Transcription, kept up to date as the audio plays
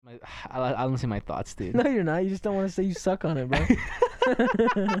I don't see my thoughts, dude. No, you're not. You just don't want to say you suck on it, bro.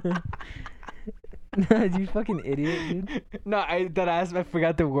 You fucking idiot, dude. No, I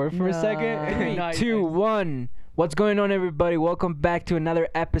forgot the word for a Nah. second. Three, No, 2, 1. What's going on, everybody? Welcome back to another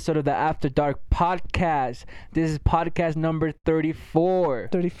episode of the After Dark podcast. This is podcast number 34.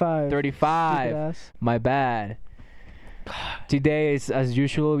 35. 35. Stupid ass. My bad. Today is, as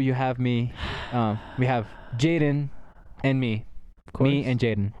usual, you have me. We have Jaden and me. Of course. Me and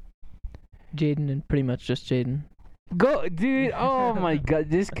Jaden. Jaden and pretty much just Jaden. Go, dude. Oh my god.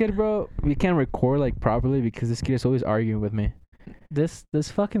 This kid, bro, we can't record like properly because this kid is always arguing with me. This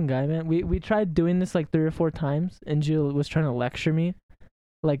fucking guy, man. We tried doing this like 3 or 4 times, and Jill was trying to lecture me,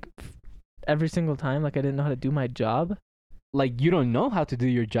 like every single time, like I didn't know how to do my job. Like, you don't know how to do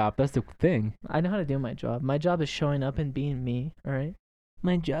your job. That's the thing. I know how to do my job. My job is showing up and being me. All right,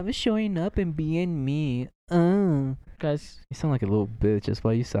 My job is showing up and being me. guys. You sound like a little bitch. That's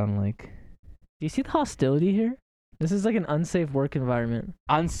what you sound like. Do you see the hostility here? This is like an unsafe work environment.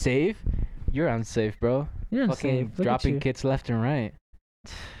 Unsafe? You're unsafe, bro. You're Fucking unsafe. Look at dropping you. kids left and right.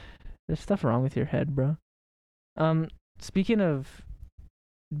 There's stuff wrong with your head, bro. Speaking of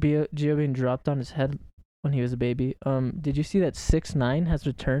Gio being dropped on his head when he was a baby, did you see that 6ix9ine has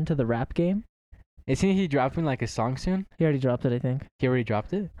returned to the rap game? Isn't he dropping like a song soon? He already dropped it, I think. He already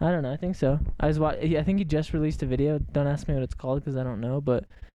dropped it? I don't know. I think so. I think he just released a video. Don't ask me what it's called because I don't know. But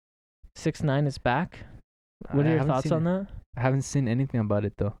 6ix9ine is back. What are I your haven't thoughts seen on it. that? I haven't seen anything about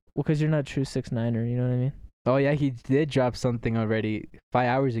it though. Well, because you're not a true 6ix9er. You know what I mean? Oh yeah, he did drop something already 5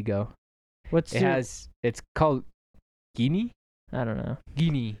 hours ago. What's your, It's called Guinea? I don't know.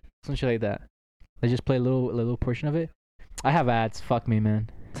 Guinea. Some shit like that. Let's just play a little portion of it. I have ads. Fuck me, man.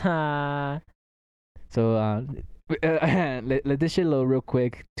 So let this shit load real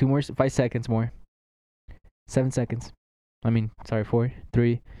quick. 5 seconds more. 7 seconds. I mean, sorry, 4,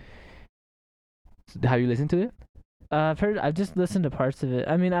 3. Have you listened to it? I've just listened to parts of it.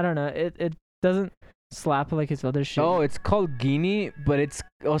 I mean, I don't know. It doesn't slap like his other shit. Oh, it's called Guinea, but it's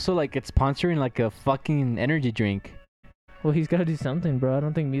also like it's sponsoring like a fucking energy drink. Well, he's got to do something, bro. I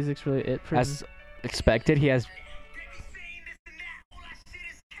don't think music's really it for him. As expected, he has.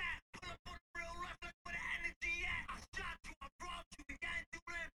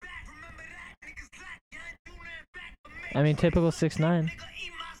 I mean, typical 6ix9ine.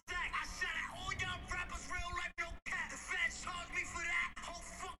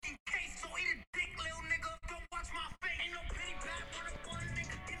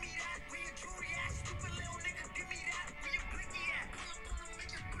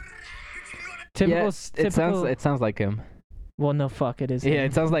 Typical. Yeah, it sounds like him. Well, no, fuck, it is. Yeah, him.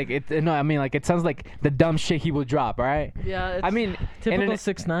 it sounds like it. No, I mean like it sounds like the dumb shit he will drop. All right. Yeah, it's I mean, typical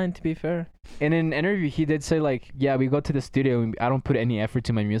 6ix9ine. To be fair. in an interview, he did say like, yeah, we go to the studio and I don't put any effort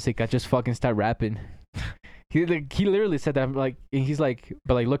to my music. I just fucking start rapping. He literally said that. Like, and he's like,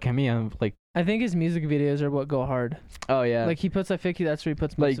 but like, look at me. I'm like, I think his music videos are what go hard. oh yeah. Like I think that's where he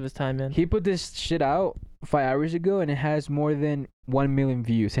puts most Like, of his time in. He put this shit out 5 hours ago and it has more than 1 million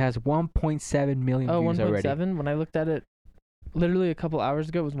views. It has 1.7 million views 1.7. already. When I looked at it, literally a couple hours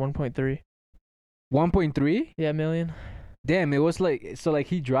ago, it was 1.3. 1.3? Yeah, million. Damn, it was like so like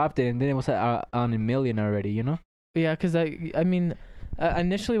he dropped it and then it was on a million already. You know? Yeah, because I mean,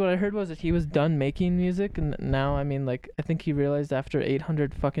 initially what I heard was that he was done making music, and now I mean, like, I think he realized after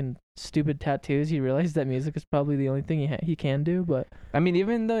 800 fucking stupid tattoos, he realized that music is probably the only thing he can do. But I mean,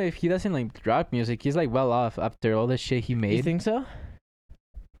 even though if he doesn't like drop music, he's like well off after all the shit he you made. think so?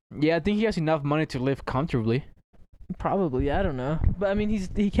 Yeah, I think he has enough money to live comfortably. Probably. I don't know. But I mean,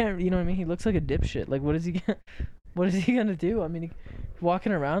 he can't. You know what I mean? He looks like a dipshit. Like, what is he? What is he gonna do? I mean,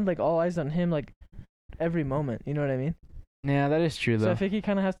 walking around like all eyes on him, like every moment. You know what I mean? Yeah, that is true So though. I think he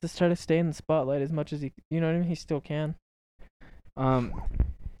kind of has to try to stay in the spotlight as much as he. You know what I mean? He still can.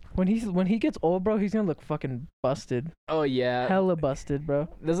 When he gets old, bro, he's gonna look fucking busted. Oh yeah. Hella busted, bro.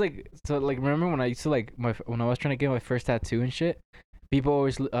 There's like so like remember when I used to like when I was trying to get my first tattoo and shit. People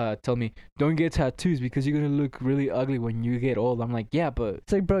always tell me don't get tattoos because you're gonna look really ugly when you get old. I'm like, yeah, but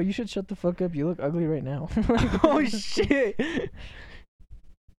It's like, bro, you should shut the fuck up. You look ugly right now. oh shit.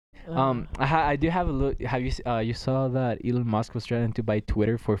 I do have a look. Have you you saw that Elon Musk was trying to buy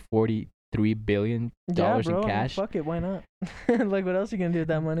Twitter for $43 billion yeah, in bro. I mean, cash? fuck it. Why not? Like, what else are you gonna do with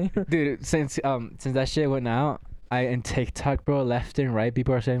that money? Dude, since that shit went out, in TikTok, bro, left and right,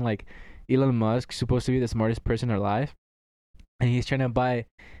 people are saying like Elon Musk supposed to be the smartest person alive, and he's trying to buy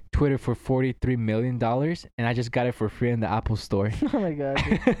Twitter for $43 million, and I just got it for free in the Apple Store. Oh my god.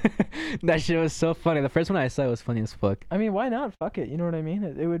 Dude. That shit was so funny. The first one I saw was funny as fuck. I mean, why not? Fuck it. You know what I mean?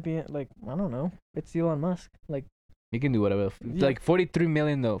 It would be like, I don't know. It's Elon Musk. Like, You can do whatever. Yeah. Like 43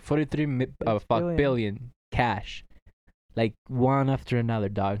 million though. 43 billion cash. Like one after another,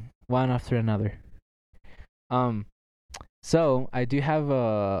 dog. One after another. So I do have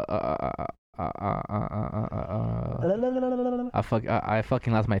I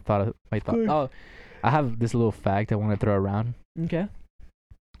fucking lost my thought. Oh, I have this little fact I want to throw around. Okay.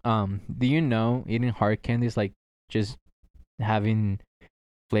 Do you know eating hard candy is like just having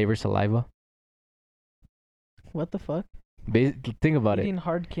flavored saliva? What the fuck? Think about Eating it.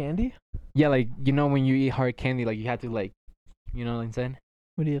 hard candy? Yeah, like you know when you eat hard candy, like you have to like, you know what I'm saying?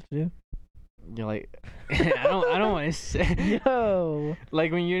 What do you have to do? You're like, I don't want to say. Yo.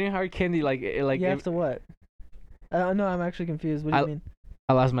 Like when you're eating hard candy, like You have to what? No, I'm actually confused. What do you mean?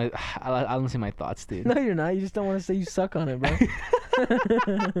 I lost my, I don't see my thoughts, dude. No, you're not. You just don't want to say you suck on it, bro.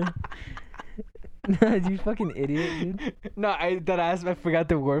 You fucking idiot, dude. No, I forgot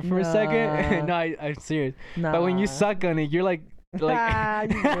the word for a second. No, I'm serious. Nah. But when you suck on it, you're like You good.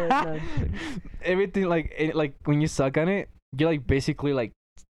 No, everything like when you suck on it, you're like basically like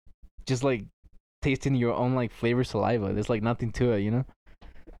just like tasting your own like flavor saliva. There's like nothing to it, you know.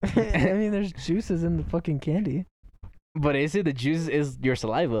 I mean, there's juices in the fucking candy. But is it the juice is your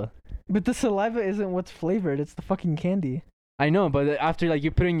saliva? But the saliva isn't what's flavored. It's the fucking candy. I know, but after like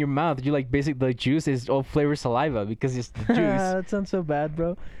you put it in your mouth, you like basically the juice is all flavor saliva because it's the juice. That sounds so bad,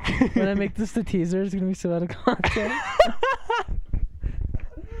 bro. When I make this the teaser, it's gonna be so out of context.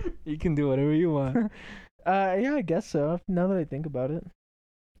 You can do whatever you want. Yeah, I guess so. Now that I think about it.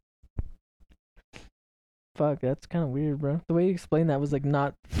 Fuck, that's kind of weird, bro. The way you explained that was like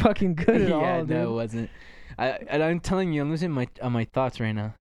not fucking good at all, Yeah, dude. no, it wasn't. I'm telling you, I'm losing my thoughts right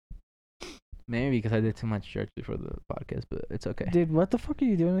now. Maybe because I did too much church before the podcast, but it's okay. Dude, what the fuck are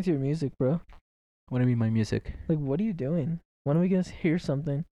you doing with your music, bro? What do you mean my music? Like, what are you doing? When are we gonna hear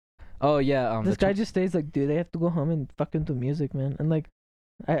something? Oh yeah, This guy just stays like, dude, they have to go home and fucking do music, man. And like,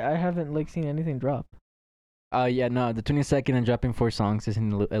 I haven't like seen anything drop. Yeah, no, the 22nd I'm dropping 4 songs. It's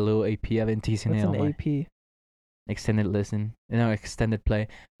in a little AP. I've been teasing What's it on an my AP? extended listen, extended play.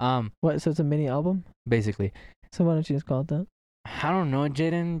 What? So it's a mini album? Basically. So why don't you just call it that? I don't know,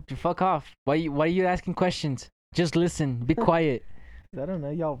 Jaden. Fuck off. Why are you asking questions? Just listen. Be quiet. I don't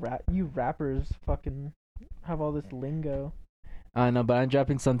know. You rappers fucking have all this lingo. No, but I'm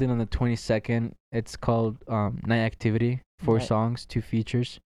dropping something on the 22nd. It's called Night Activity. 4 Night. songs, 2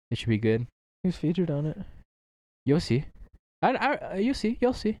 features. It should be good. Who's featured on it? You'll see. You'll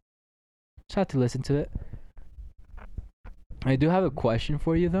see. Just have to listen to it. I do have a question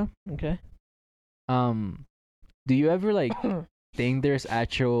for you though. Okay. Do you ever like think there's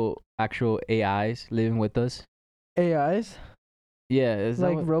actual AIs living with us? AIs? Yeah, is that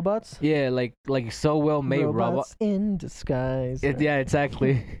Like what- robots? Yeah, like so well made robots in disguise. Yeah,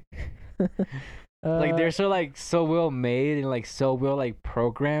 exactly. Like they're so well made and like so well like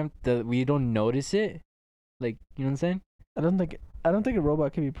programmed that we don't notice it. Like, you know what I'm saying? I don't think a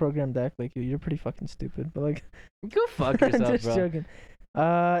robot can be programmed to act like you. You're pretty fucking stupid. But like, Go fuck yourself, just bro. joking.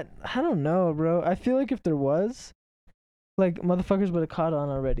 I don't know, bro. I feel like if there was, like, motherfuckers would have caught on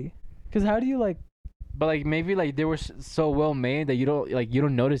already. Cause how do you like? But like maybe like they were so well made that you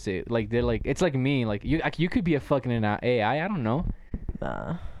don't notice it. Like they're like it's like me. Like you could be a fucking AI. I don't know.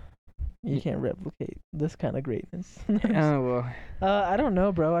 Nah, you can't replicate this kind of greatness. Oh well. I don't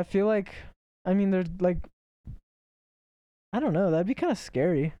know, bro. I feel like, I mean, they're like, I don't know. That'd be kind of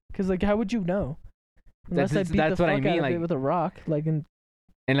scary. Cause like, how would you know? Unless I beat that's the what I fuck mean, out of like- it with a rock, like, and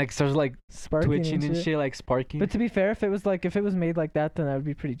And like starts like sparking twitching and shit, like sparking. But to be fair, if it was made like that, then that would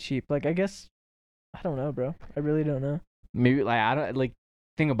be pretty cheap. Like, I guess, I don't know, bro. I really don't know. Maybe like I don't like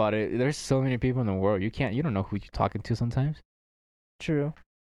think about it. There's so many people in the world. You don't know who you're talking to sometimes. True.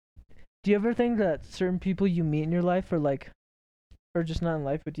 Do you ever think that certain people you meet in your life are like, or just not in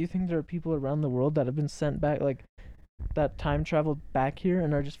life, but do you think there are people around the world that have been sent back, like, that time traveled back here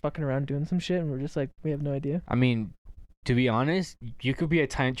and are just fucking around doing some shit, and we're just like, we have no idea? I mean, to be honest, you could be a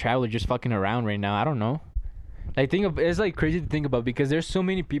time traveler just fucking around right now. I don't know. Like it's like crazy to think about because there's so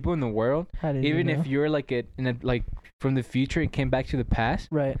many people in the world. How did Even you know? if you're like like from the future and came back to the past,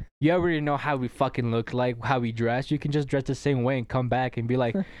 Right. you already know how we fucking look like, how we dress. You can just dress the same way and come back and be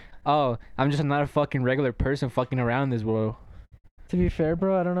like, oh, I'm just not a fucking regular person fucking around this world. To be fair,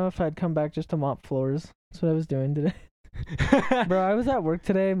 bro, I don't know if I'd come back just to mop floors. That's what I was doing today. Bro, I was at work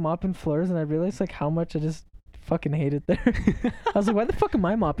today mopping floors, and I realized like how much I just fucking hate it there. I was like, why the fuck am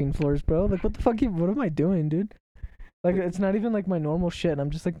I mopping floors, bro? Like, what the fuck? What am I doing, dude? Like, it's not even like my normal shit. And I'm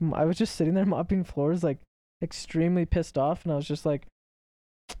just like, I was just sitting there mopping floors, like, extremely pissed off, and I was just like,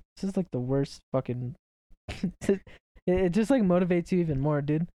 this is like the worst fucking. it just like motivates you even more,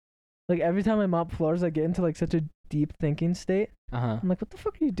 dude. Like every time I mop floors, I get into like such a deep thinking state. Uh-huh. I'm like, what the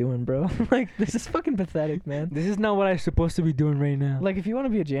fuck are you doing, bro? Like, this is fucking pathetic, man. This is not what I'm supposed to be doing right now. Like, if you want to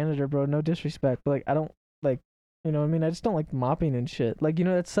be a janitor, bro, no disrespect, but like, I don't like, you know what I mean? I just don't like mopping and shit. Like, you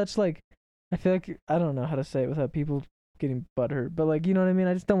know, it's such like, I feel like I don't know how to say it without people getting butthurt, but like, you know what I mean?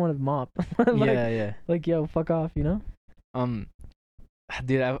 I just don't want to mop. Like, yeah. Like, yo, fuck off, you know?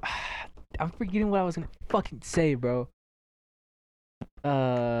 Dude, I'm forgetting what I was gonna fucking say, bro.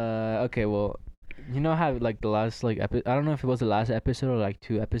 Okay, well, you know how like the last like I don't know if it was the last episode or like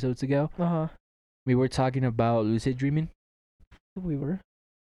 2 episodes ago. We were talking about lucid dreaming. We were.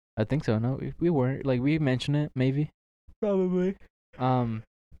 I think so. No, we weren't. Like we mentioned it, maybe. Probably.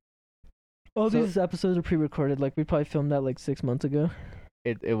 All these episodes are pre-recorded. Like we probably filmed that like 6 months ago.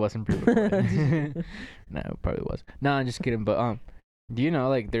 It wasn't pre-recorded. No, it probably was. No, I'm just kidding. But do you know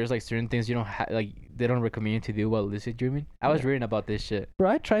like there's like certain things you don't like they don't recommend you to do while lucid dreaming? I was reading about this shit. Bro,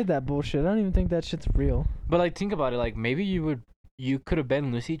 I tried that bullshit. I don't even think that shit's real. But like think about it. Like maybe you could have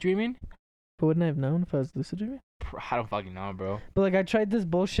been lucid dreaming. But wouldn't I have known if I was lucid dreaming? I don't fucking know, bro. But like I tried this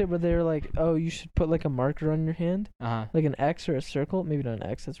bullshit where they were like, oh, you should put like a marker on your hand, Uh-huh. like an X or a circle. Maybe not an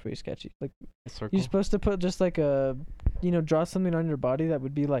X. That's pretty sketchy. Like A circle. you're supposed to put just like a, you know, draw something on your body that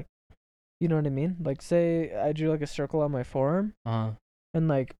would be like, you know what I mean? Like say I drew like a circle on my forearm, and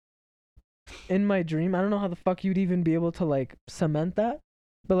like in my dream, I don't know how the fuck you'd even be able to like cement that,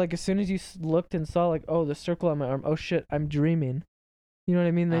 but like as soon as you looked and saw like, oh, the circle on my arm, oh shit, I'm dreaming. You know what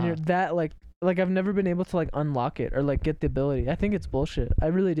I mean? Then you're that like I've never been able to like unlock it or like get the ability. I think it's bullshit. I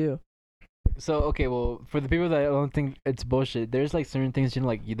really do. So okay, well, for the people that don't think it's bullshit, there's like certain things you know,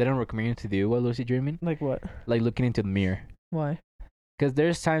 like they don't recommend you to do while lucid dreaming. Like what? Like looking into the mirror. Why? Because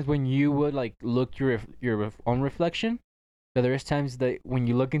there's times when you would like look your own reflection, but there's times that when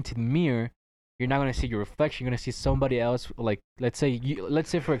you look into the mirror, you're not gonna see your reflection. You're gonna see somebody else. Like let's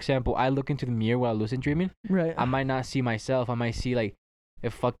say for example, I look into the mirror while lucid dreaming. Right. I might not see myself. I might see like a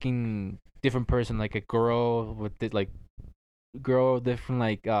fucking different person, like a girl with the, like girl different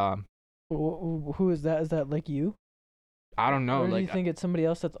like Who is that? Is that like you? I don't know. Or do like you think it's somebody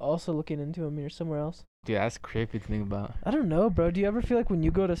else that's also looking into a mirror somewhere else? dude, that's creepy to think about. I don't know, bro. Do you ever feel like when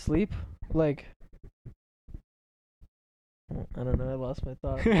you go to sleep, like I don't know, I lost my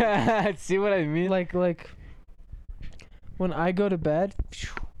thought. See what I mean? Like when I go to bed,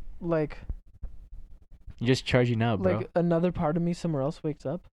 like You're just charging out, bro. like another part of me somewhere else wakes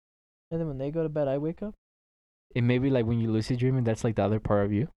up, and then when they go to bed, I wake up. It may be like when you lucid dreaming, that's like the other part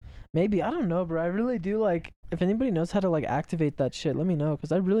of you. Maybe, I don't know, bro. I really do like. If anybody knows how to like activate that shit, let me know,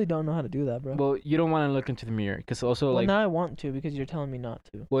 cause I really don't know how to do that, bro. Well, you don't want to look into the mirror, cause also Well, like. now I want to because you're telling me not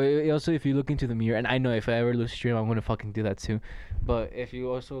to. Well, also if you look into the mirror, and I know if I ever lucid dream, I'm gonna fucking do that too. But if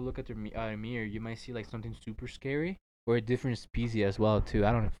you also look at the mirror, you might see like something super scary or a different species as well too.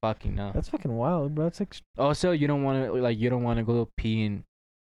 I don't fucking know. That's fucking wild, bro. It's like Also, you don't want to go pee and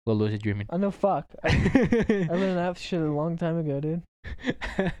go lucid dreaming. I know. Fuck. I learned that shit a long time ago, dude.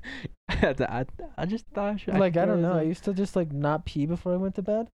 I just thought. Like I don't know. I used to just like not pee before I went to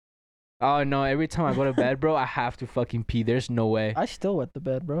bed. Oh no! Every time I go to bed, bro, I have to fucking pee. There's no way. I still wet the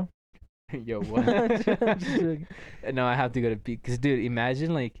bed, bro. Yo, what? No, I have to go to pee. Cause dude,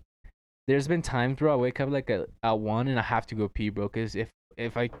 imagine like, there's been times, bro, I wake up like at 1 and I have to go pee, bro. Cause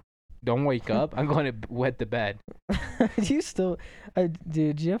if I don't wake up, I'm going to wet the bed. You still,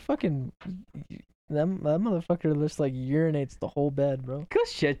 dude, you fucking. That motherfucker just like urinates the whole bed, bro. Go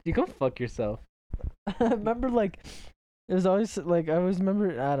shit, you go fuck yourself. I remember like, it was always like I always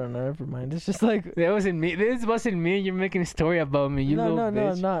remember. I don't know. Never mind. It's just like that wasn't me. This wasn't me. You're making a story about me. You little bitch. No,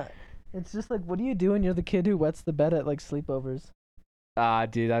 I'm not. It's just like, what do you do when you're the kid who wets the bed at like sleepovers? Ah,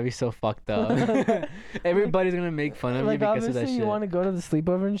 dude, that'd be so fucked up. Everybody's gonna make fun of you because of that shit. Obviously, you want to go to the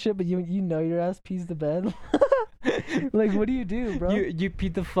sleepover and shit, but you know your ass pees the bed. Like, what do you do, bro? You pee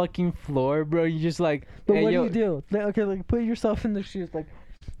the fucking floor, bro. You just like. But hey, what do you do? Okay, like put yourself in the shoes. Like,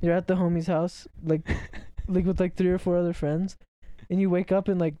 you're at the homie's house, like with like 3 or 4 other friends, and you wake up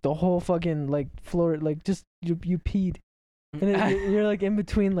and like the whole fucking like floor, like just you peed. And you're like in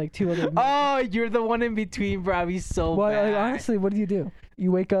between like 2 other. Oh, you're the one in between, bro. I'd be so bad. Like, honestly, what do you do?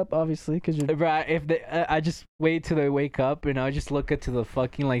 You wake up, obviously, because you're. Bro, if they, I just wait till they wake up, and I just look at to the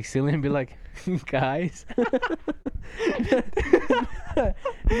fucking like ceiling and be like, guys.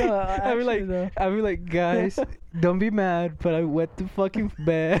 No, I'd be like, guys, don't be mad, but I wet the fucking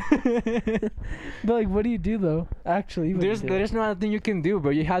bed. But like, what do you do though? Actually, there's nothing you can do, bro.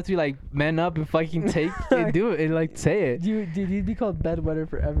 You have to like man up and fucking take and do it and like say it. You'd be called bedwetter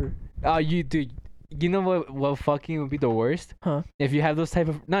forever. Oh, you do. You know what fucking would be the worst? Huh? If you have those type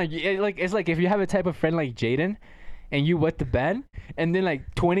of like it's like if you have a type of friend like Jaden, and you wet the bed, and then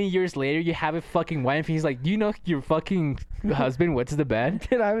like 20 years later you have a fucking wife, and he's like, do you know your fucking husband wets the bed?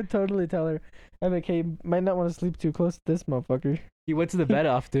 Dude, I would totally tell her. I'm like, hey, you might not want to sleep too close to this motherfucker. He wets the bed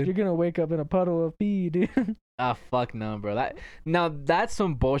often. You're gonna wake up in a puddle of pee, dude. Ah, fuck no, bro. That's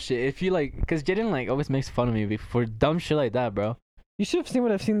some bullshit. If you like, cause Jaden like always makes fun of me for dumb shit like that, bro. You should have seen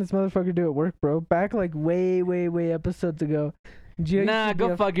what I've seen this motherfucker do at work, bro. Back like way episodes ago. Gio Nah,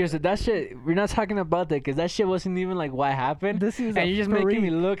 go fuck yourself. That shit, we're not talking about that, cause that shit wasn't even like what happened. This is and you're just making me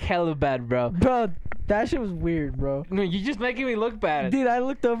look hella bad, bro. Bro, that shit was weird, bro. No, you're just making me look bad. Dude, I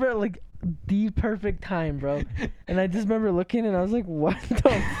looked over at like the perfect time, bro. And I just remember looking and I was like, what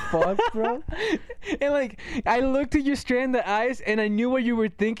the fuck, bro? And like, I looked at you straight in the eyes and I knew what you were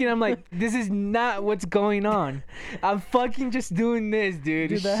thinking. I'm like, this is not what's going on. I'm fucking just doing this,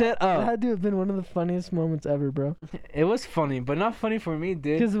 dude. Shut up. It had to have been one of the funniest moments ever, bro. It was funny, but not funny for me,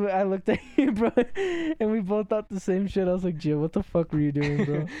 dude. Because I looked at you, bro, and we both thought the same shit. I was like, Jill, what the fuck were you doing,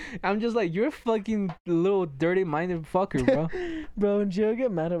 bro? I'm just like, you're a fucking little dirty-minded fucker, bro. Bro, when Jill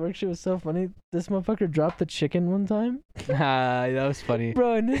get mad at work, shit was so funny. This motherfucker dropped the chicken one time. Ah, that was funny.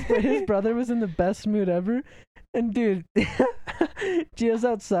 Bro, and his brother was in the best mood ever. And dude, Gio's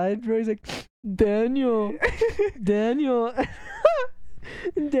outside, bro. He's like, Daniel.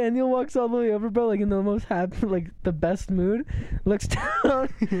 And Daniel walks all the way over, bro, like in the most happy, like the best mood. Looks down,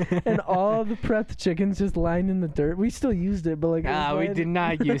 and all the prepped chickens just lying in the dirt. We still used it, but like. We did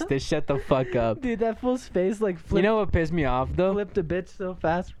not use this. Shut the fuck up. Dude, that fool's face like flipped. You know what pissed me off though? Flipped a bitch so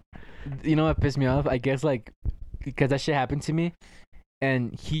fast. You know what pissed me off? I guess like, because that shit happened to me,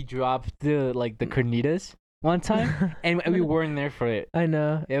 and he dropped the carnitas one time, and we weren't there for it. I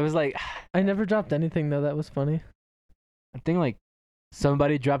know. It was like, I never dropped anything though. That was funny. I think like.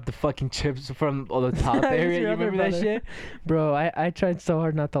 Somebody dropped the fucking chips from the top area. You remember that shit? Bro, I tried so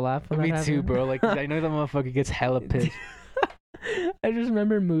hard not to laugh when that Me happened. too, bro. Like, I know that motherfucker gets hella pissed. I just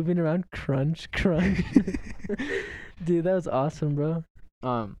remember moving around crunch. Dude, that was awesome, bro.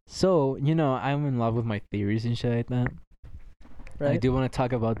 So, you know, I'm in love with my theories and shit like that. Right. I do want to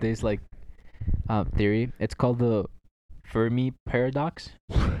talk about this, like, theory. It's called the Fermi paradox.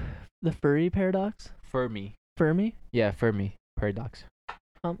 The furry paradox? Fermi? Yeah, Fermi paradox.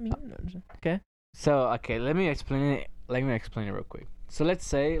 Okay. So, okay, let me explain it real quick. So, let's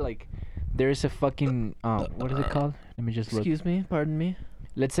say, like, there's a fucking, what is it called? Let me just look. Excuse me, pardon me.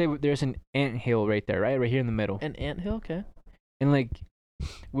 Let's say there's an anthill right there, right? Right here in the middle. An anthill, okay. And, like,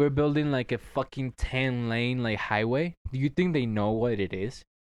 we're building, like, a fucking 10-lane, like, highway. Do you think they know what it is?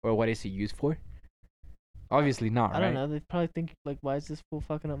 Or what is it used for? Obviously not, right? I don't know. They probably think, like, why is this fool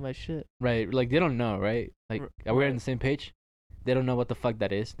fucking up my shit? Right. Like, they don't know, right? Like, are we on the same page? They don't know what the fuck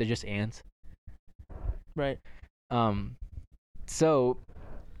that is. They're just ants. Right. So,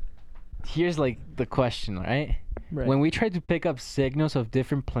 here's, like, the question, right? Right. When we try to pick up signals of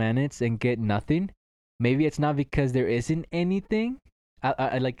different planets and get nothing, maybe it's not because there isn't anything,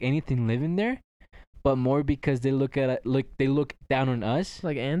 like, anything living there, but more because they look down on us.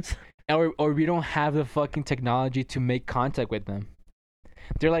 Like ants? Or we don't have the fucking technology to make contact with them.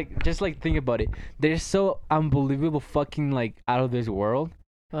 They're like, just like, think about it. They're so unbelievable fucking, like, out of this world.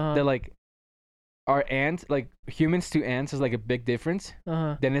 They're like, our ants, like, humans to ants is like a big difference.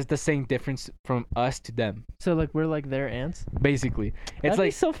 Then it's the same difference from us to them. So, like, we're like their ants? Basically. It's That'd like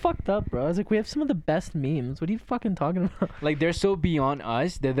be so fucked up, bro. I was like, we have some of the best memes. What are you fucking talking about? Like, they're so beyond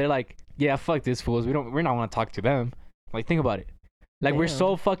us that they're like, yeah, fuck these fools. We're not want to talk to them. Like, think about it. Like, we're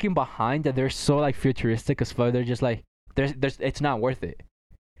so fucking behind that they're so, like, futuristic as fuck. They're just like, there's it's not worth it.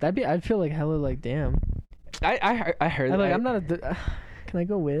 I'd feel like hella like, damn. I heard that. Like, I'm not a can I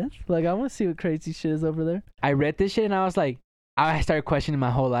go with? Like, I want to see what crazy shit is over there. I read this shit and I was like, I started questioning my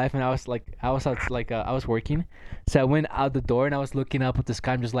whole life, and I was working, so I went out the door and I was looking up at the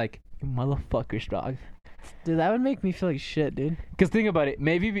sky. I'm just like, you motherfuckers, dog. Dude, that would make me feel like shit, dude. Cause think about it,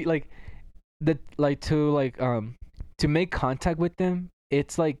 maybe to make contact with them,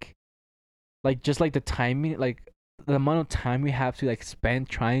 it's like just like the timing, like the amount of time we have to like spend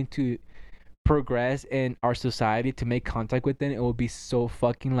trying to progress in our society to make contact with them, it will be so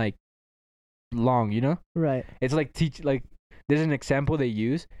fucking like long, you know? Right. It's like there's an example they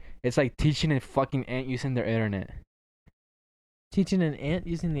use. It's like teaching a fucking ant using their internet. Teaching an ant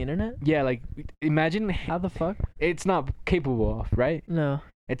using the internet? Yeah, like, imagine how the fuck it's not capable of, right? No.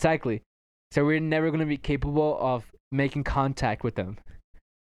 Exactly. So we're never gonna be capable of making contact with them.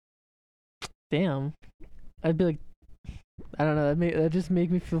 Damn. I'd be like, I don't know. That just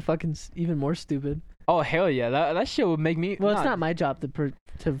make me feel fucking even more stupid. Oh hell yeah! That shit would make me. Well, it's not my job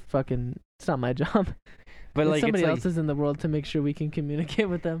to fucking. It's not my job. But like somebody it's else's in the world to make sure we can communicate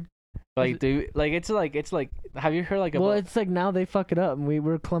with them. Like, dude, like it's like. Have you heard like Well, about? it's like now they fuck it up, and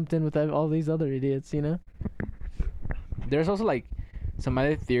we're clumped in with all these other idiots, you know? There's also like some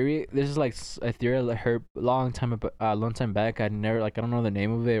other theory. This is like a theory I heard long time back. I don't know the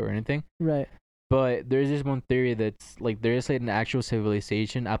name of it or anything. Right. But there's this one theory that's like there is like an actual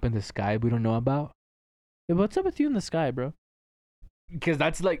civilization up in the sky we don't know about. Yeah, what's up with you in the sky, bro? Because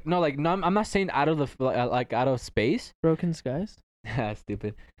that's like no, I'm not saying out of the like out of space. Broken skies?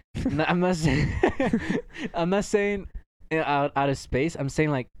 Stupid. No, I'm not saying. I'm not saying out of space. I'm saying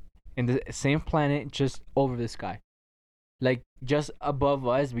like in the same planet, just over the sky, like just above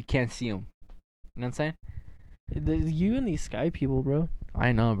us. We can't see them. You know what I'm saying? You and these sky people, bro.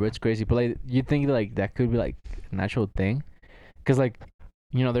 I know, bro. It's crazy, but like you think like that could be like a natural thing, because like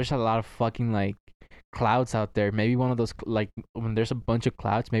there's a lot of fucking like clouds out there. Maybe one of those like when there's a bunch of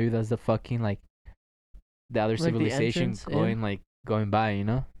clouds, maybe that's the fucking like the other Like the civilization entrance going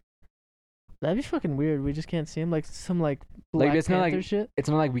by. That'd be fucking weird. We just can't see them, like some like Like, Black it's not Panther like- shit. It's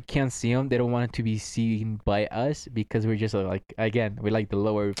not like we can't see them. They don't want it to be seen by us because we're just like again we're like the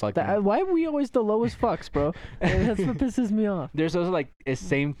lower fucking. Why are we always the lowest fucks, bro? That's what pisses me off. There's also like a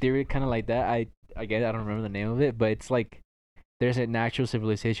same theory kind of like that. I don't remember the name of it, but it's like there's a natural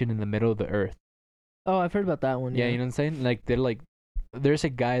civilization in the middle of the earth. Oh, I've heard about that one. Yeah, you know what I'm saying? Like they're like, there's a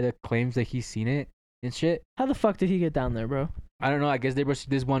guy that claims that he's seen it and shit. How the fuck did he get down there, bro? I don't know. I guess there was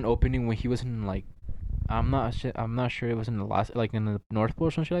this one opening when he was in like, I'm not sure it was in the last like in the North Pole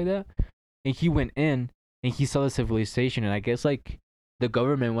or some shit like that. And he went in and he saw the civilization, and I guess like the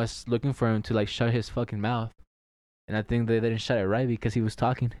government was looking for him to like shut his fucking mouth, and I think they didn't shut it right because he was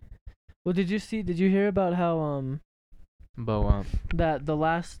talking. Well, did you hear about how But that the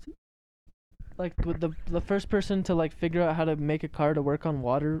last like the first person to like figure out how to make a car to work on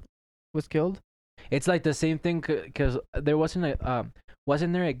water was killed? it's like the same thing because there wasn't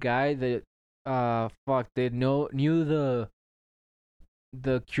there a guy that they knew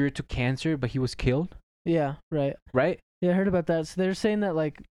the cure to cancer, but he was killed, Yeah, right. right? Yeah, I heard about that. So they're saying that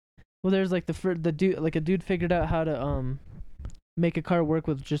like, well, there's like the dude, like a dude figured out how to make a car work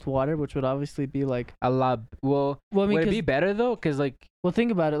with just water, which would obviously be like A lot. Well, well, I mean, would it 'cause- be better though? Because like well,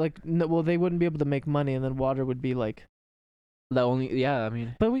 think about it. Like, no, well, they wouldn't be able to make money, and then water would be like. the only I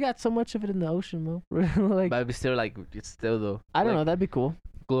mean, But we got so much of it in the ocean, though. Like, but it's still like it's still though. I don't like, know. That'd be cool.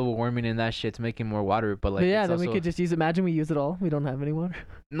 Global warming and that shit's making more water, but like But yeah, it's then we also- could just use. Imagine we use it all. We don't have any water.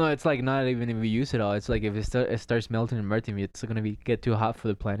 No, it's like not even if we use it all. It's like if it starts melting and melting, it's gonna get too hot for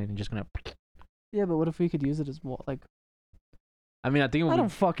the planet and just gonna. Yeah, but what if we could use it as well? Like, I mean, I think it would I be, don't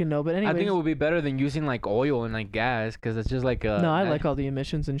fucking know. But anyways, I think it would be better than using like oil and like gas, because it's just like no, I like all the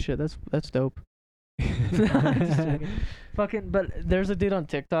emissions and shit. That's dope. Just joking. Fucking, but there's a dude on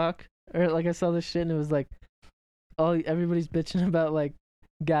TikTok, or like I saw this shit and it was like, everybody's bitching about like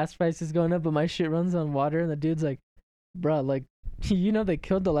gas prices going up, but my shit runs on water, and the dude's like, bruh, like, they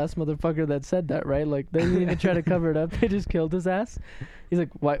killed the last motherfucker that said that, right? Like, they didn't even try to cover it up. They just killed his ass. He's like,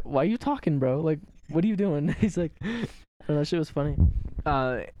 why are you talking, bro? Like, what are you doing? He's like, I don't know, that shit was funny.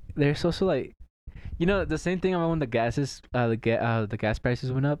 There's also like, the same thing about when the gas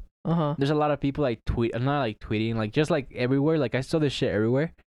prices went up. Uh-huh. There's a lot of people like not like tweeting, like just like everywhere. Like I saw this shit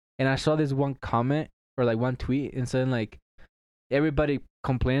everywhere, and I saw this one comment or like one tweet and saying like everybody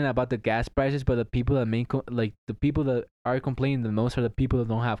complaining about the gas prices, but the people that the people that are complaining the most are the people that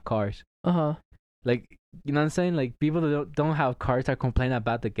don't have cars. Uh-huh. Like, you know what I'm saying? Like people that don't have cars are complaining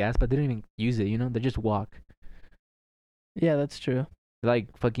about the gas, but they don't even use it. They just walk. Yeah, that's true.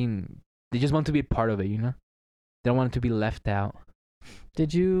 Like fucking, they just want to be part of it. They don't want it to be left out.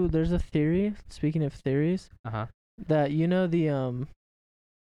 There's a theory, speaking of theories, Uh-huh. that the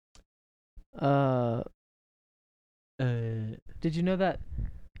did you know that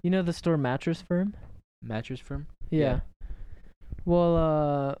the store Mattress Firm? Mattress Firm. Yeah.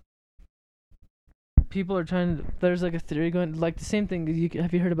 Well, people are there's like a theory going, like the same thing.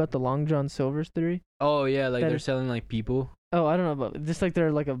 Have you heard about the Long John Silver's theory? Oh yeah, like That they're is- selling like people. Oh, I don't know about just like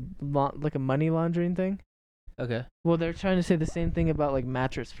they're like a money laundering thing. Okay. Well, they're trying to say the same thing about like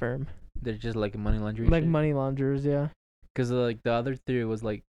Mattress Firm, They're just like money laundering. like money launderers. Yeah. Because like the other theory was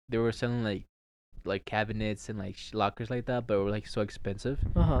like they were selling like cabinets and like lockers like that, but were like so expensive.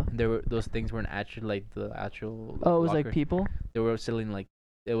 Uh-huh. Those things weren't actually like the actual. Oh, it was like locker. people. They were selling like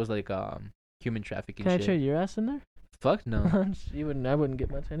it was like human trafficking. Can I shit. trade your ass in there? Fuck no. You wouldn't. I wouldn't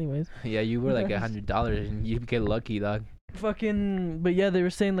get much anyways. Yeah, you were like $100 and you get lucky, dog. Fucking. But yeah, they were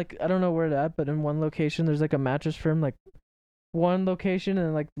saying like I don't know where that, but in one location there's like a Mattress Firm, like one location,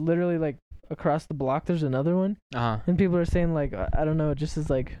 and like literally like across the block there's another one, and people are saying like I don't know, it just is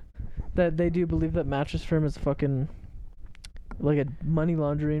like that they do believe that Mattress Firm is fucking Like a money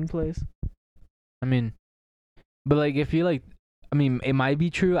laundering place. I mean, but like if you like, I mean, it might be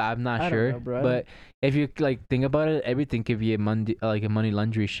true. I'm not I don't sure. know, bro. But if you like think about it, everything could be a money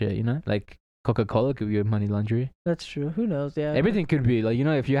laundry shit. You know, like Coca-Cola could be a money laundry. That's true. Who knows? Yeah. Everything could be like, you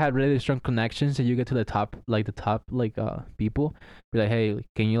know, if you had really strong connections and you get to the top people, be like, hey,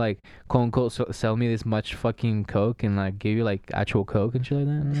 can you like quote unquote sell me this much fucking coke and like give you like actual coke and shit like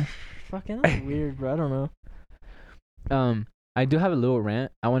that. Fucking that's weird, bro. I don't know. I do have a little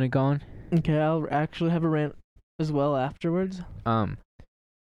rant I want to go on. Okay, I'll actually have a rant as well afterwards.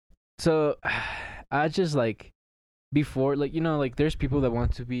 So I just like before, like, you know, like there's people that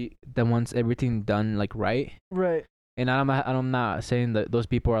wants everything done like right. Right. And I'm not saying that those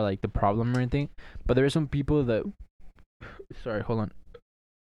people are like the problem or anything, but there are some people that. Sorry, hold on.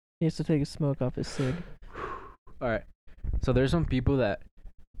 He has to take a smoke off his cig. All right. So there's some people that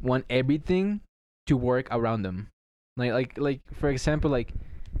want everything to work around them. Like for example, like.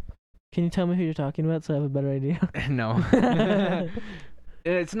 Can you tell me who you're talking about so I have a better idea? No.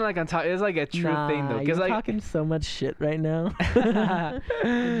 It's not like I'm talking. It's like a true thing though. You're Like talking so much shit right now.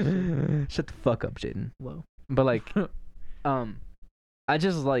 Shut the fuck up, Jaden. Whoa. But like, I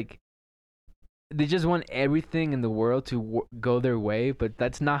just like. They just want everything in the world to go their way, but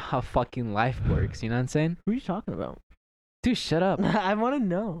that's not how fucking life works. You know what I'm saying? Who are you talking about? Dude, shut up. I want to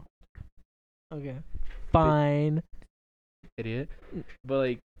know. Okay. Fine. Idiot. But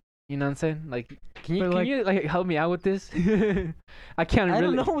like, you know what I'm saying? Like, can you But, like help me out with this? I can't. I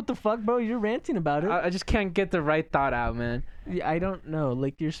really, don't know what the fuck, bro. You're ranting about it. I just can't get the right thought out, man. Yeah, I don't know.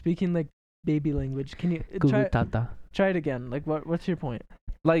 Like you're speaking like baby language. Can you Google Tata. try it again? Like what's your point?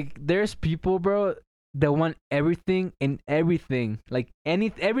 Like, there's people, bro, that want everything and everything, like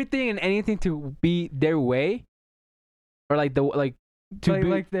everything and anything to be their way, or like they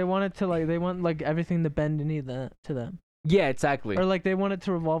want it to like they want like everything to bend any of that to them. Yeah, exactly. Or like they want it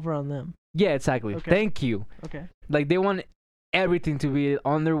to revolve around them. Yeah, exactly. Okay. Thank you. Okay. Like they want everything to be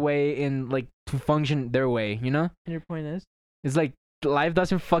on their way and like to function their way, you know? And your point is? It's like life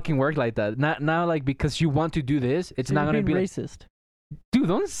doesn't fucking work like that. Not now, like because you want to do this, it's So not you're gonna be being like, racist. dude,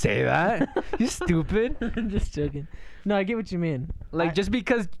 don't say that. You stupid. I'm just joking. No, I get what you mean. Like just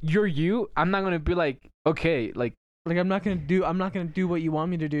because you're you, I'm not gonna be like, okay, like I'm not gonna do what you want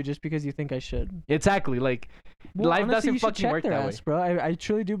me to do just because you think I should. exactly. Like life honestly, doesn't you should fucking check work their that ass, way. bro. I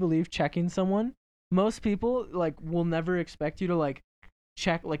truly do believe checking someone. Most people like will never expect you to like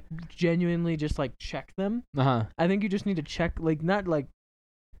check like genuinely just like check them. Uh-huh. I think you just need to check like not like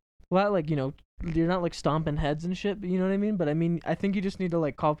you know, you're not like stomping heads and shit, but you know what I mean? But I mean I think you just need to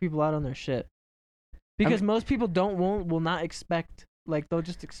like call people out on their shit. Because most people will not expect like they'll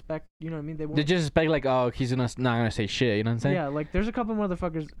just expect, you know what I mean? They just expect like, oh, he's not gonna say shit, you know what I'm saying? Yeah, like there's a couple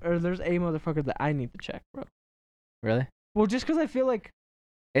motherfuckers or there's a motherfucker that I need to check, bro. Really? Well, just cuz I feel like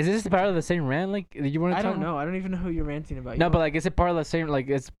Is this part of the same rant? Like you want to? I don't know. I don't even know who you're ranting about. No, but like, is it part of the same? Like,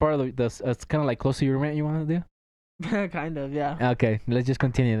 it's part of the. It's kind of like close to your rant you want to do. Kind of, yeah. Okay, let's just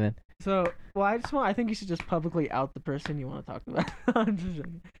continue then. So, well, I think you should just publicly out the person you want to talk about. I'm just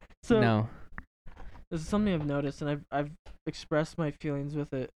joking. So, no. This is something I've noticed, and I've expressed my feelings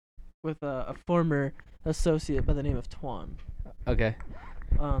with it with a former associate by the name of Twan. Okay.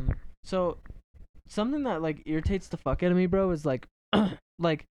 So something that like irritates the fuck out of me, bro, is like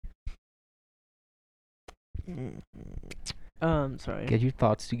like sorry. Get your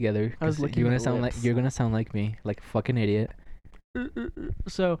thoughts together. I was looking you're at gonna sound like me, like a fucking idiot.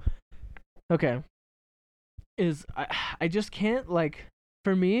 So, okay. I just can't like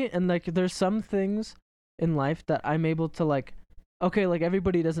for me and like there's some things in life that I'm able to like okay, like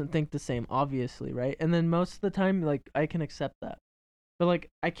everybody doesn't think the same, obviously, right? And then most of the time like I can accept that. But like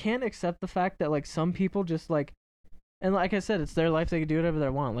I can't accept the fact that like some people just like and like I said, it's their life, they can do whatever they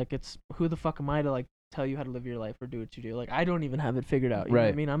want. Like it's who the fuck am I to like tell you how to live your life or do what you do? Like I don't even have it figured out. You know what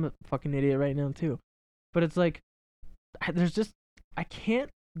I mean? I'm a fucking idiot right now too. But it's like there's just I can't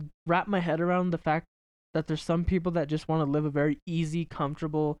wrap my head around the fact that there's some people that just want to live a very easy,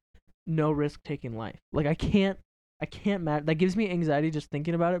 comfortable, no risk taking life. Like I can't that gives me anxiety just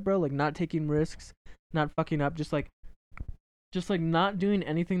thinking about it, bro. Like not taking risks, not fucking up, just like not doing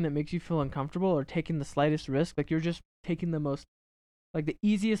anything that makes you feel uncomfortable or taking the slightest risk. Like you're just taking the most like the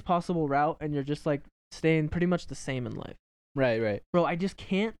easiest possible route and you're just like staying pretty much the same in life. Right. Bro, I just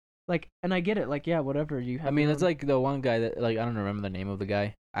can't like and I get it. Like yeah, whatever you have. I mean, it's like the one guy that like I don't remember the name of the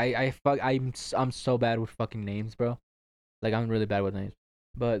guy. I'm so bad with fucking names, bro. Like I'm really bad with names.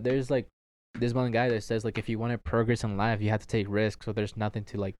 But there's like this one guy that says like if you want to progress in life, you have to take risks. So there's nothing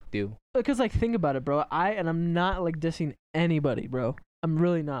to like do. Because like think about it, bro. I'm not like dissing anybody, bro. I'm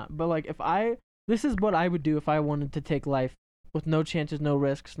really not. But like this is what I would do if I wanted to take life with no chances, no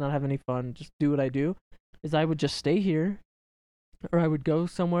risks, not have any fun, just do what I do, is I would just stay here, or I would go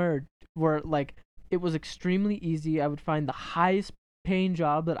somewhere where like it was extremely easy. I would find the highest paying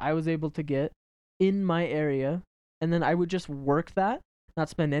job that I was able to get in my area, and then I would just work that, not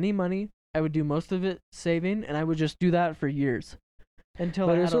spend any money. I would do most of it saving, and I would just do that for years until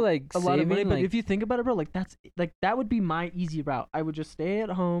But I had also, like, a lot of money. saving, But like- if you think about it, bro, like that's like that would be my easy route. I would just stay at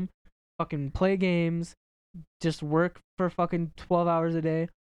home, fucking play games, just work for fucking 12 hours a day.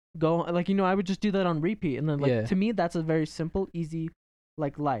 Go like I would just do that on repeat, and then like Yeah. to me that's a very simple, easy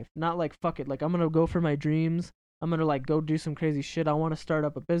like life. Not like fuck it, like I'm gonna go for my dreams. I'm gonna like go do some crazy shit. I want to start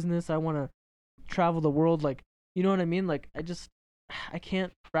up a business. I want to travel the world. Like you know what I mean? Like I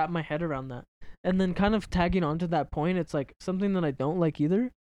can't wrap my head around that. And then kind of tagging on to that point, it's like something that I don't like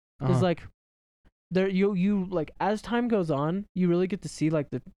either Uh-huh. is like there you like as time goes on, you really get to see like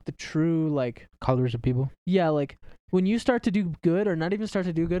the true like colors of people. yeah, like when you start to do good, or not even start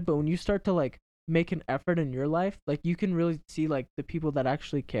to do good, but when you start to like make an effort in your life, like you can really see like the people that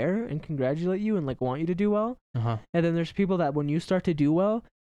actually care and congratulate you and like want you to do well. Uh-huh. And then there's people that when you start to do well,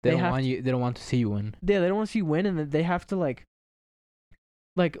 They They don't have want you. They don't want to see you win. they don't want to see you win, and then they have to like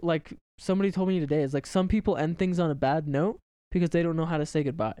somebody told me today, is like some people end things on a bad note because they don't know how to say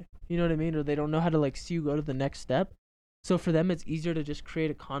goodbye. You know what I mean? Or they don't know how to like see you go to the next step. So for them, it's easier to just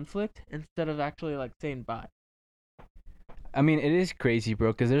create a conflict instead of actually like saying bye. I mean, it is crazy,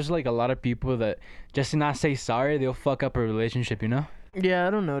 bro. Because there's like a lot of people that just to not say sorry, they'll fuck up a relationship. You know? Yeah,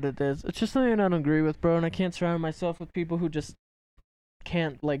 I don't know what it is. It's just something I don't agree with, bro. And I can't surround myself with people who just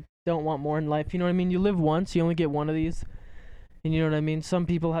can't like don't want more in life. You know what I mean? You live once, you only get one of these. And you know what I mean? Some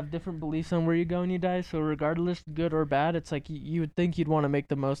people have different beliefs on where you go when you die. So regardless, good or bad, it's like you would think you'd want to make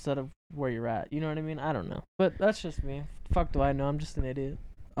the most out of where you're at. You know what I mean? I don't know. But that's just me. Fuck do I know? I'm just an idiot.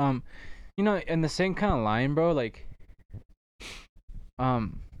 You know, in the same kind of line, bro. Like,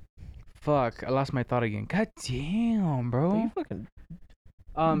 fuck, I lost my thought again. God damn, Are you bro. fucking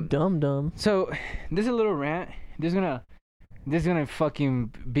dumb? So this is a little rant. This is gonna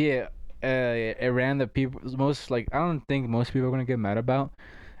fucking be a rant that people most like. I don't think most people are gonna get mad about.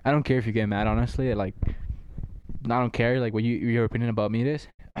 I don't care if you get mad. Honestly, like, I don't care. Like, what your opinion about me is.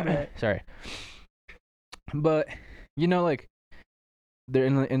 Right. Sorry. But you know, like, there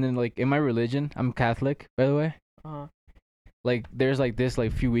in my religion, I'm Catholic, by the way. Like, there's like this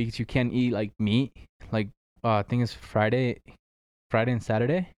like few weeks you can't eat like meat. Like, I think it's Friday and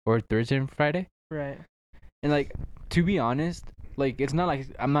Saturday, or Thursday and Friday. Right. And like, to be honest, like, it's not like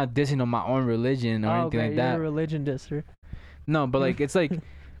I'm not dissing on my own religion or anything okay, like you're that. a religion disser. No, but like, it's like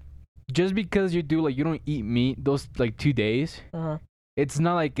just because you don't eat meat those like 2 days, it's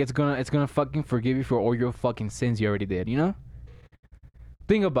not like it's gonna fucking forgive you for all your fucking sins you already did, you know?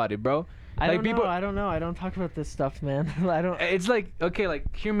 Think about it, bro. I Like, don't people- know. I don't know. I don't talk about this stuff, man. I don't. It's like, okay,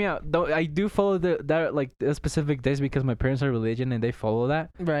 like, hear me out. Though I do follow the specific days because my parents are religion and they follow that.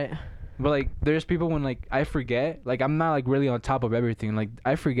 Right. But like, there's people when like I forget, like, I'm not like really on top of everything. Like,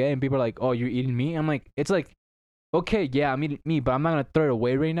 I forget and people are like, "Oh, you're eating meat." I'm like, it's like, okay, yeah, I'm eating meat, but I'm not gonna throw it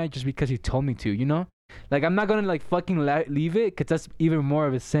away right now just because you told me to, you know? Like, I'm not gonna like fucking leave it, cause that's even more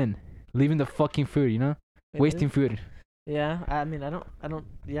of a sin. Leaving the fucking food, you know? It Wasting is. food. Yeah. I mean, I don't.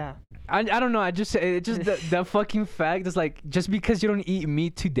 Yeah. I don't know. I just it's just the fucking fact is like, just because you don't eat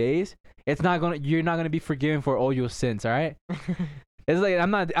meat 2 days, you're not gonna be forgiven for all your sins. All right. It's like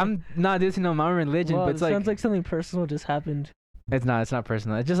I'm not dissing on my own religion, Well, but it it's like sounds like something personal just happened. it's not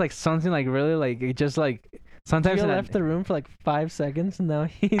personal. It's just like something like really like it just like sometimes Gio in a- left the room for like 5 seconds, and now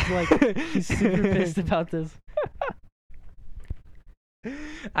he's like he's super pissed about this.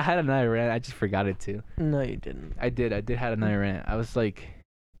 I had another rant. I just forgot it too. No, you didn't. I did had another rant. I was like,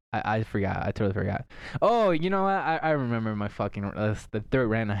 I forgot. I totally forgot. Oh, you know what? I remember my fucking the third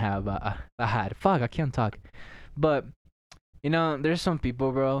rant I have. I had. Fuck, I can't talk. But you know, there's some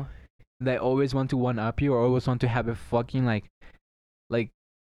people, bro, that always want to one up you or always want to have a fucking like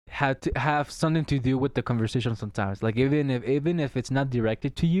have to have something to do with the conversation sometimes. Like, even if it's not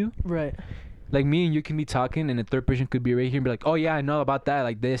directed to you. Right. Like, me and you can be talking and the third person could be right here and be like, "Oh yeah, I know about that,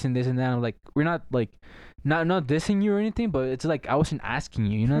 like this and this and that." I'm like, we're not like not dissing you or anything, but it's like I wasn't asking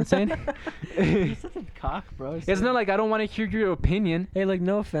you, you know what I'm saying? You're such a cock, bro. It's not like I don't want to hear your opinion. Hey, like,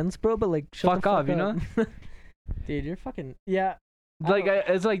 no offense, bro, but like, shut Fuck the fuck off, you know? up. Dude, you're fucking yeah. Like, don't-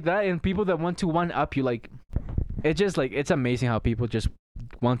 it's like that, and people that want to one up you, like, it's just like, it's amazing how people just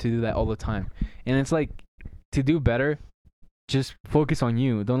want to do that all the time. And it's like, to do better, just focus on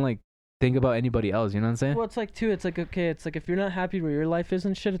you. Don't like think about anybody else, you know what I'm saying? Well, it's like too. It's like, okay. It's like, if you're not happy where your life is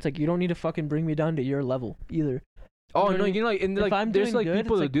and shit, it's like you don't need to fucking bring me down to your level either. Oh know what no, I mean? you know, like, and If like I'm there's doing like good,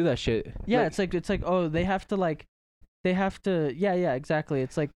 people it's that like- do that shit. Yeah, Like, it's like oh, they have to like they have to. Yeah, exactly.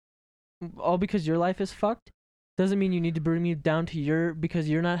 It's like all because your life is fucked doesn't mean you need to bring me down to your because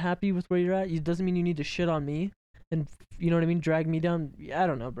you're not happy with where you're at. It doesn't mean you need to shit on me and you know what I mean, drag me down. I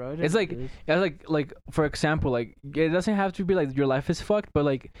don't know, bro. It's like, yeah, like for example, like it doesn't have to be like your life is fucked, but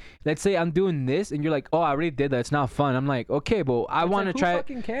like let's say I'm doing this and you're like, oh, I already did that. It's not fun. I'm like, okay, but I want to try.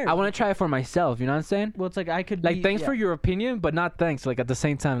 Fucking cares? I want to try it for myself. You know what I'm saying? Well, it's like I could like thanks for your opinion, but not thanks. Like at the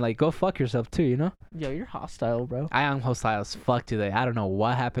same time, like go fuck yourself too. You know? Yo, you're hostile, bro. I am hostile as fuck today. I don't know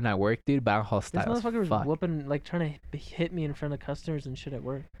what happened at work, dude, but I'm hostile. This motherfucker as fuck. was whooping, like trying to hit me in front of customers and shit at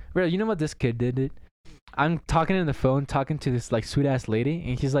work. Bro, you know what this kid did, dude? I'm talking on the phone, talking to this like sweet ass lady,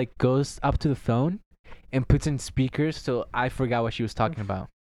 and he's like goes up to the phone and puts in speakers, so I forgot what she was talking about.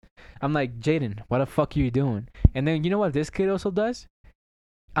 I'm like, Jaden, what the fuck are you doing? And then you know what this kid also does?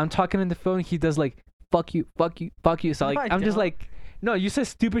 I'm talking on the phone, he does like, fuck you, fuck you, fuck you. So like, I'm just like, no, you said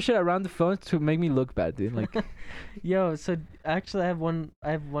stupid shit around the phone to make me look bad, dude. Like, yo, so actually, I have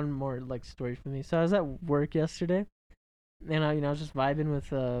one more like story for me. So I was at work yesterday, and I was just vibing with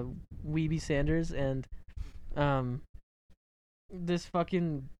Weeby Sanders, and this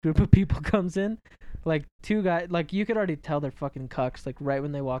fucking group of people comes in, like two guys, like you could already tell they're fucking cucks, like right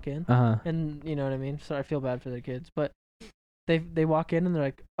when they walk in, and you know what I mean. So I feel bad for their kids, but they walk in and they're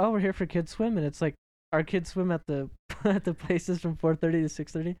like, oh, we're here for Kids Swim, and it's like our kids swim at the at the places from 4:30 to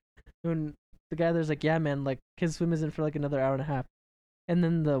 6:30. When the guy there's like, yeah, man, like Kids Swim isn't for like another hour and a half. And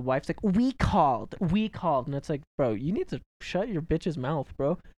then the wife's like, we called. And it's like, bro, you need to shut your bitch's mouth,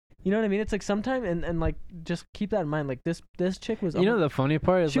 bro. You know what I mean? It's like sometime and like just keep that in mind. Like this chick was. You know the funny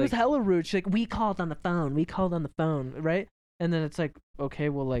part is she like, was hella rude. She's like, we called on the phone, right? And then it's like, okay,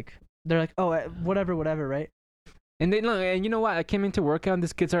 well, like they're like, oh, whatever, right? And they look, and you know what? I came into work and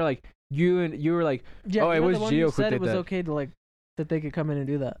these kids are like, you were like, yeah, oh, it was Gio who said did it was that. Okay to like that they could come in and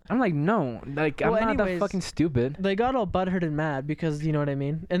do that. I'm like, no, like Well, I'm not anyways, that fucking stupid. They got all butthurt and mad because you know what I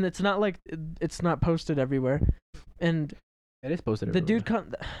mean. And it's not like it's not posted everywhere. And it is posted. The dude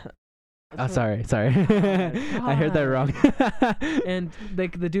come. Oh, sorry. I heard that wrong. And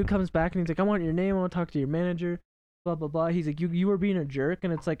like the dude comes back and he's like, I want your name. I want to talk to your manager. Blah blah blah. He's like, you were being a jerk,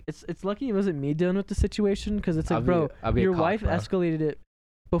 and it's like it's lucky it wasn't me dealing with the situation because it's like, I'll be your a cop, wife bro. escalated it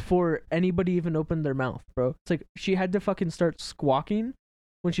before anybody even opened their mouth, bro. It's like she had to fucking start squawking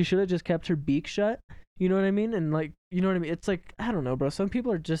when she should have just kept her beak shut. You know what I mean? And like, you know what I mean? It's like, I don't know, bro. Some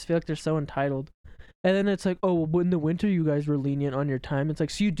people just feel like they're so entitled. And then it's like, oh, well, in the winter you guys were lenient on your time. It's like,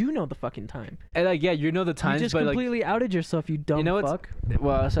 so you do know the fucking time. And like, yeah, you know the times, you just but completely outed yourself, you dumb fuck.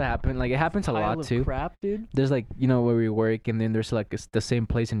 Well, also happened. Like it happens a lot too. Crap, dude. There's like, you know, where we work, and then there's like the same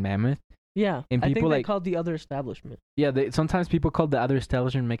place in Mammoth. Yeah, and I people think they like called the other establishment. Yeah, sometimes people call the other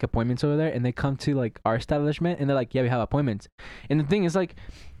establishment, make appointments over there, and they come to like our establishment, and they're like, yeah, we have appointments. And the thing is like,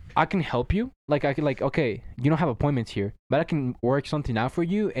 I can help you. Like I can like, okay, you don't have appointments here, but I can work something out for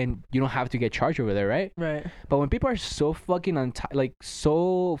you, and you don't have to get charged over there, right? Right. But when people are so fucking like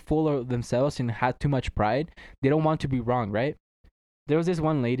so full of themselves and had too much pride, they don't want to be wrong, right? There was this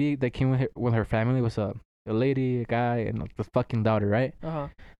one lady that came with her family. It was a lady, a guy, and like, the fucking daughter, right?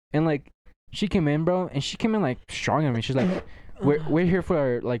 And like she came in, bro, and she came in like strong on me. She's like, we're here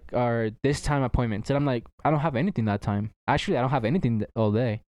for our this time appointments, and I'm like, I don't have anything that time. Actually, I don't have anything all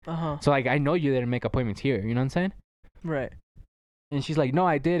day. So like, I know you didn't make appointments here. You know what I'm saying? Right. And she's like, no,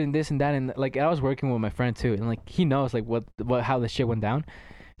 I did, and this and that, and like I was working with my friend too, and like he knows like what how the shit went down.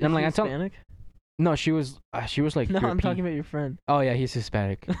 And I'm like, Hispanic? No, she was like No, European. I'm talking about your friend. Oh yeah, he's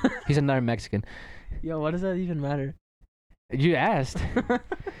Hispanic. He's another Mexican. Yo, what does that even matter? You asked.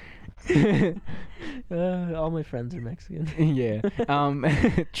 All my friends are Mexican. Yeah.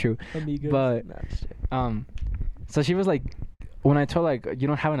 True. Amigos. But so she was like, when I told like, you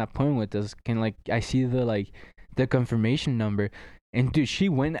don't have an appointment with us, can like I see the confirmation number, and dude, she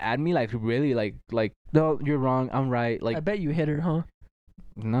went at me like really like no, you're wrong, I'm right. Like I bet you hit her, huh?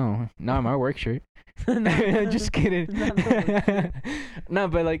 No, not in my work shirt. I'm just kidding. No,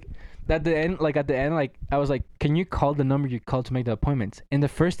 but like at the end, like I was like, can you call the number you called to make the appointments? And the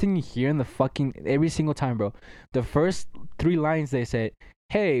first thing you hear in the fucking every single time, bro, the first 3 lines they said,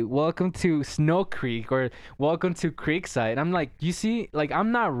 hey, welcome to Snow Creek, or welcome to Creekside. I'm like, you see, like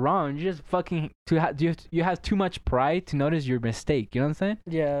I'm not wrong. You just fucking you have too much pride to notice your mistake. You know what I'm saying?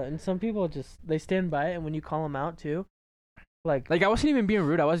 Yeah, and some people just they stand by it, and when you call them out too, like I wasn't even being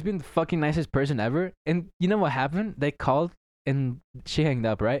rude. I was being the fucking nicest person ever. And you know what happened? They called and she hanged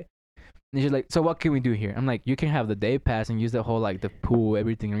up, right? And she's like, so what can we do here? I'm like, you can have the day pass and use the whole like the pool,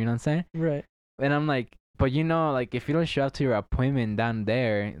 everything. You know what I'm saying? Right. And I'm like, but you know, like if you don't show up to your appointment down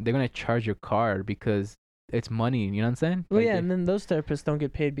there, they're gonna charge your card because it's money. You know what I'm saying? Well, Like, yeah, and then those therapists don't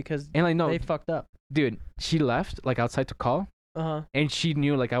get paid because and like no, they fucked up. dude, she left like outside to call, and she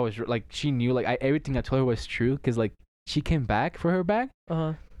knew like I was like she knew like everything I told her was true because like she came back for her bag,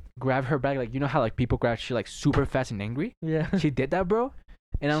 grabbed her bag like you know how like people grab shit like super fast and angry. Yeah. She did that, bro,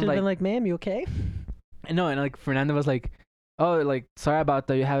 and I'm Should've like, been like, ma'am, you okay? and like Fernanda was like, oh, like sorry about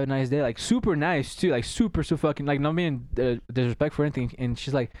that. You have a nice day. Like super nice too. Like super so fucking like not being disrespect for anything. And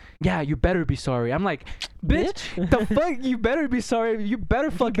she's like, yeah, you better be sorry. I'm like, bitch, the fuck, you better be sorry. You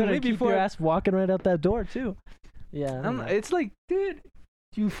better fucking leave keep before your ass walking right out that door too. Yeah. it's like, dude,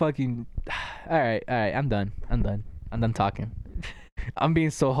 you fucking. All right. I'm done talking. I'm being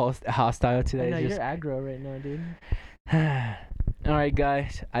so hostile today. I know, Just... you're aggro right now, dude. All right,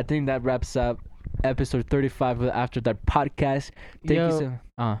 guys. I think that wraps up episode 35 of the After Dark podcast. Thank you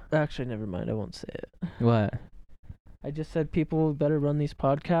so. Actually, never mind. I won't say it. What? I just said people better run these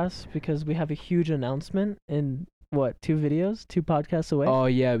podcasts because we have a huge announcement in 2 podcasts away. Oh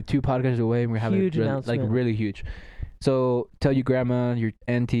yeah, 2 podcasts away, and we're having Huge like announcement. really huge. So tell your grandma, your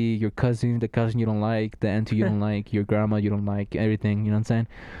auntie, your cousin, the cousin you don't like, the auntie you don't like, your grandma you don't like, everything. You know what I'm saying?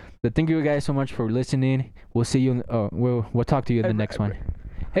 But thank you guys so much for listening. We'll see you. We'll talk to you in the next one.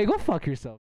 Hey, go fuck yourself.